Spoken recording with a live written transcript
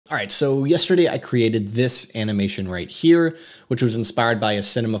All right, so yesterday I created this animation right here, which was inspired by a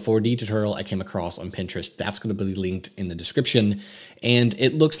Cinema 4D tutorial I came across on Pinterest. That's going to be linked in the description. And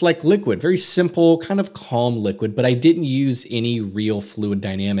it looks like liquid, very simple, kind of calm liquid, but I didn't use any real fluid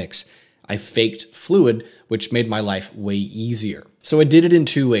dynamics. I faked fluid, which made my life way easier. So I did it in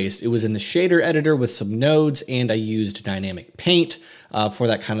two ways. It was in the shader editor with some nodes, and I used dynamic paint for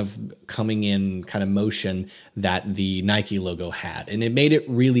that kind of coming in kind of motion that the Nike logo had. And it made it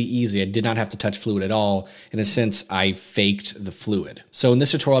really easy. I did not have to touch fluid at all. In a sense, I faked the fluid. So in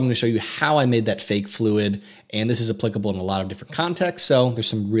this tutorial, I'm going to show you how I made that fake fluid, and this is applicable in a lot of different contexts. So there's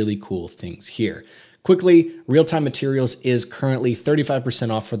some really cool things here. Quickly, Real-Time Materials is currently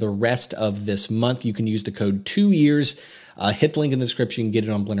 35% off for the rest of this month. You can use the code 2YEARS. Hit the link in the description, get it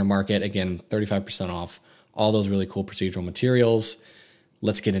on Blender Market. Again, 35% off all those really cool procedural materials.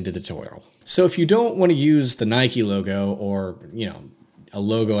 Let's get into the tutorial. So if you don't want to use the Nike logo or, a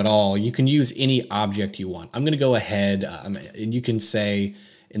logo at all, you can use any object you want. I'm going to go ahead and you can say,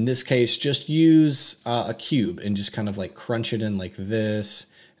 in this case, just use a cube and just kind of like crunch it in like this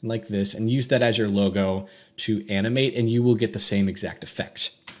and like this, and use that as your logo to animate, and you will get the same exact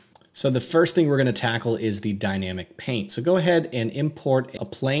effect. So the first thing we're going to tackle is the dynamic paint. So go ahead and import a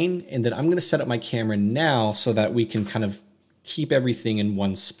plane, and then I'm going to set up my camera now so that we can kind of keep everything in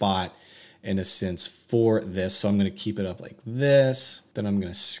one spot in a sense for this. So I'm going to keep it up like this, then I'm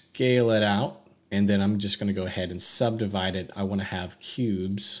going to scale it out, and then I'm just going to go ahead and subdivide it. I want to have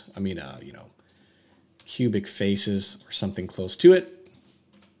cubes, cubic faces or something close to it.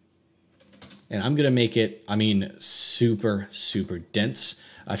 And I'm going to make it, super, super dense.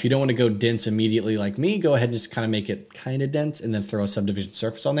 If you don't want to go dense immediately like me, go ahead and just kind of make it kind of dense and then throw a subdivision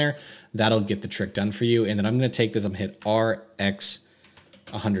surface on there. That'll get the trick done for you. And then I'm going to take this, I'm going to hit RX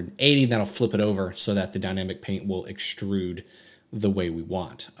 180. That'll flip it over so that the dynamic paint will extrude the way we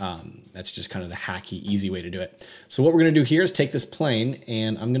want. That's just kind of the hacky, easy way to do it. So what we're going to do here is take this plane,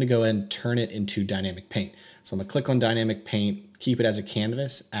 and I'm going to go ahead and turn it into dynamic paint. So I'm going to click on dynamic paint, keep it as a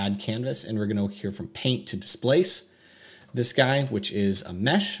canvas, add canvas, and we're going to go here from paint to displace. This guy, which is a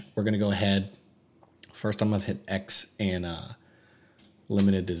mesh, we're going to go ahead. First, I'm going to hit X and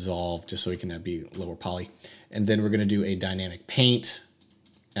limited dissolve just so we can be lower poly. And then we're going to do a dynamic paint,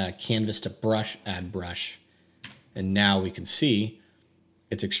 canvas to brush, add brush. And now we can see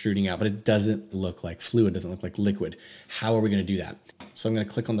it's extruding out, but it doesn't look like fluid, doesn't look like liquid. How are we going to do that? So I'm going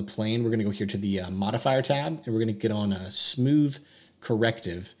to click on the plane. We're going to go here to the modifier tab, and we're going to get on a smooth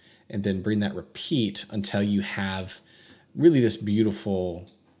corrective and then bring that repeat until you have really this beautiful,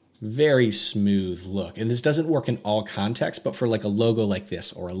 very smooth look. And this doesn't work in all contexts, but for like a logo like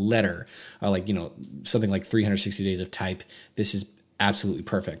this or a letter or like, something like 360 days of type, this is absolutely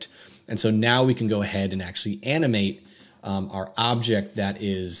perfect. And so now we can go ahead and actually animate our object that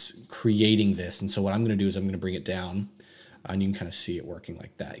is creating this. And so what I'm going to do is I'm going to bring it down, and you can kind of see it working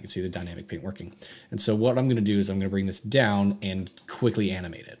like that. You can see the dynamic paint working. And so what I'm going to do is I'm going to bring this down and quickly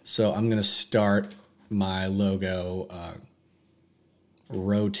animate it. So I'm going to start my logo,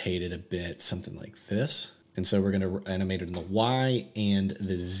 rotate it a bit, something like this. And so we're going to animate it in the Y and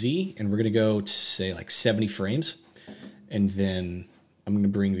the Z, and we're going to go to say like 70 frames. And then I'm going to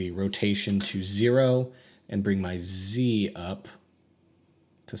bring the rotation to 0 and bring my Z up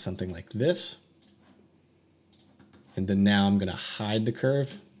to something like this. And then now I'm going to hide the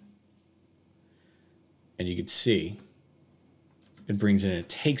curve. And you can see it brings in, it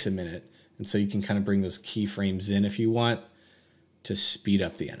takes a minute. And so you can kind of bring those keyframes in if you want to speed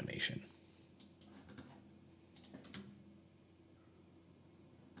up the animation.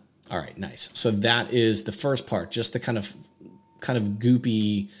 All right, nice. So that is the first part, just the kind of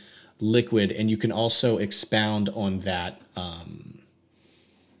goopy liquid, and you can also expound on that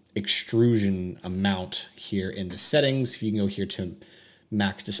extrusion amount here in the settings. You can go here to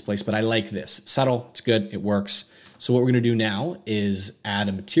max displace, but I like this. Subtle, it's good, it works. So what we're gonna do now is add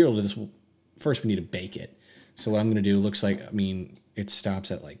a material to this. First, we need to bake it. So what I'm gonna do, looks like, it stops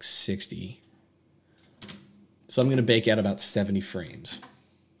at like 60. So I'm gonna bake at about 70 frames.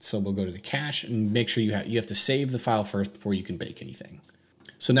 So we'll go to the cache and make sure you have to save the file first before you can bake anything.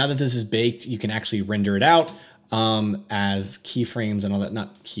 So now that this is baked, you can actually render it out as keyframes and all that,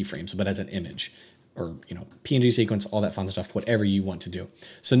 not keyframes, but as an image or, PNG sequence, all that fun stuff, whatever you want to do.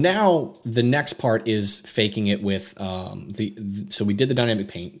 So now the next part is faking it with so we did the dynamic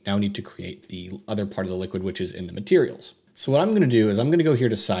paint. Now we need to create the other part of the liquid, which is in the materials. So what I'm going to do is I'm going to go here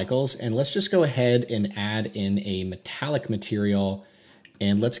to cycles, and let's just go ahead and add in a metallic material.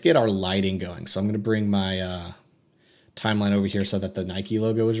 And let's get our lighting going. So I'm going to bring my timeline over here so that the Nike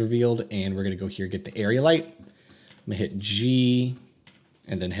logo is revealed. And we're going to go here, get the area light. I'm going to hit G,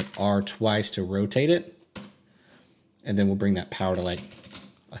 and then hit R twice to rotate it. And then we'll bring that power to like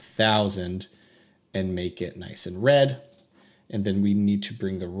 1,000 and make it nice and red. And then we need to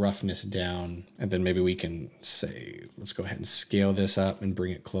bring the roughness down. And then maybe we can say, let's go ahead and scale this up and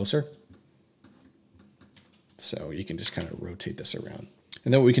bring it closer. So you can just kind of rotate this around.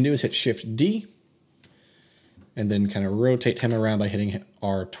 And then what we can do is hit Shift D and then kind of rotate him around by hitting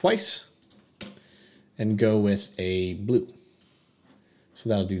R twice and go with a blue. So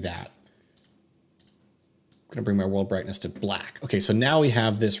that'll do that. I'm gonna bring my world brightness to black. Okay, so now we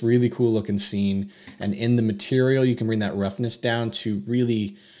have this really cool looking scene, and in the material, you can bring that roughness down to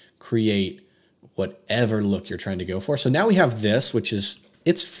really create whatever look you're trying to go for. So now we have this, which is,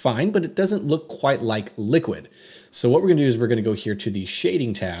 it's fine, but it doesn't look quite like liquid. So what we're gonna do is we're gonna go here to the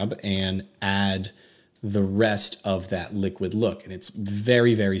shading tab and add the rest of that liquid look. And it's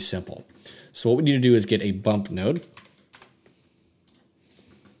very, very simple. So what we need to do is get a bump node.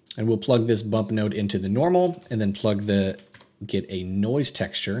 And we'll plug this bump node into the normal and then get a noise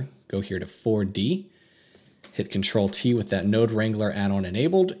texture, go here to 4D, hit Control T with that Node Wrangler add-on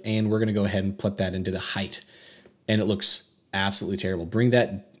enabled, and we're gonna go ahead and put that into the height. And it looks absolutely terrible. Bring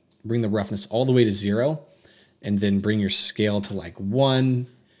the roughness all the way to 0, and then bring your scale to like 1,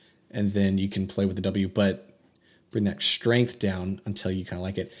 and then you can play with the W, but bring that strength down until you kind of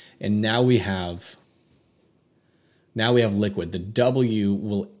like it. And now we have liquid. The W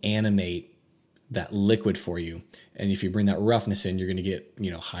will animate that liquid for you. And if you bring that roughness in, you're going to get,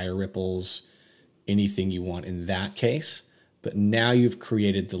 higher ripples, anything you want in that case. But now you've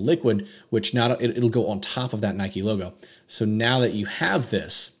created the liquid, which it'll go on top of that Nike logo. So now that you have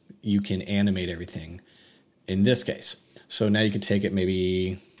this, you can animate everything in this case. So now you can take it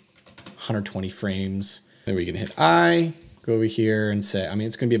maybe 120 frames. Then we can hit I, go over here and say,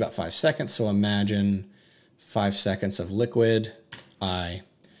 it's going to be about 5 seconds. So imagine 5 seconds of liquid, and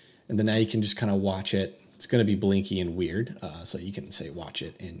then now you can just kind of watch it. It's going to be blinky and weird, so you can say watch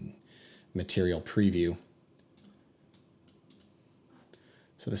it in material preview.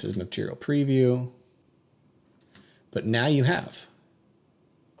 So this is material preview, but now you have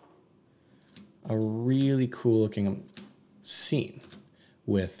a really cool looking scene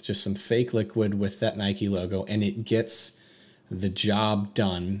with just some fake liquid with that Nike logo, and it gets the job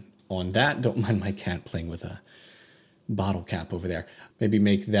done on that. Don't mind my cat playing with a bottle cap over there. Maybe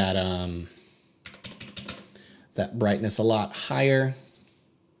make that that brightness a lot higher.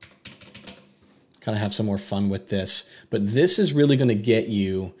 Kind of have some more fun with this. But this is really going to get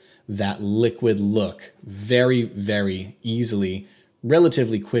you that liquid look very, very easily,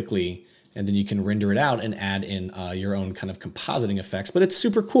 relatively quickly, and then you can render it out and add in your own kind of compositing effects. But it's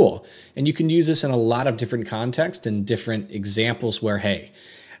super cool, and you can use this in a lot of different contexts and different examples where, hey,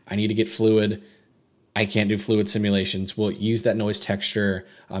 I need to get fluid. I can't do fluid simulations. We'll use that noise texture.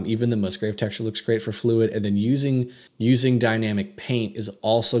 Even the Musgrave texture looks great for fluid. And then using dynamic paint is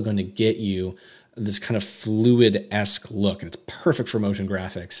also going to get you this kind of fluid-esque look. And it's perfect for motion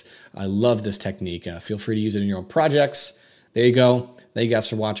graphics. I love this technique. Feel free to use it in your own projects. There you go. Thank you guys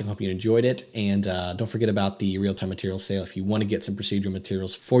for watching. Hope you enjoyed it. And don't forget about the real-time materials sale. If you want to get some procedural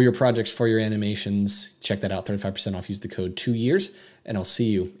materials for your projects, for your animations, check that out. 35% off. Use the code 2years. And I'll see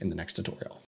you in the next tutorial.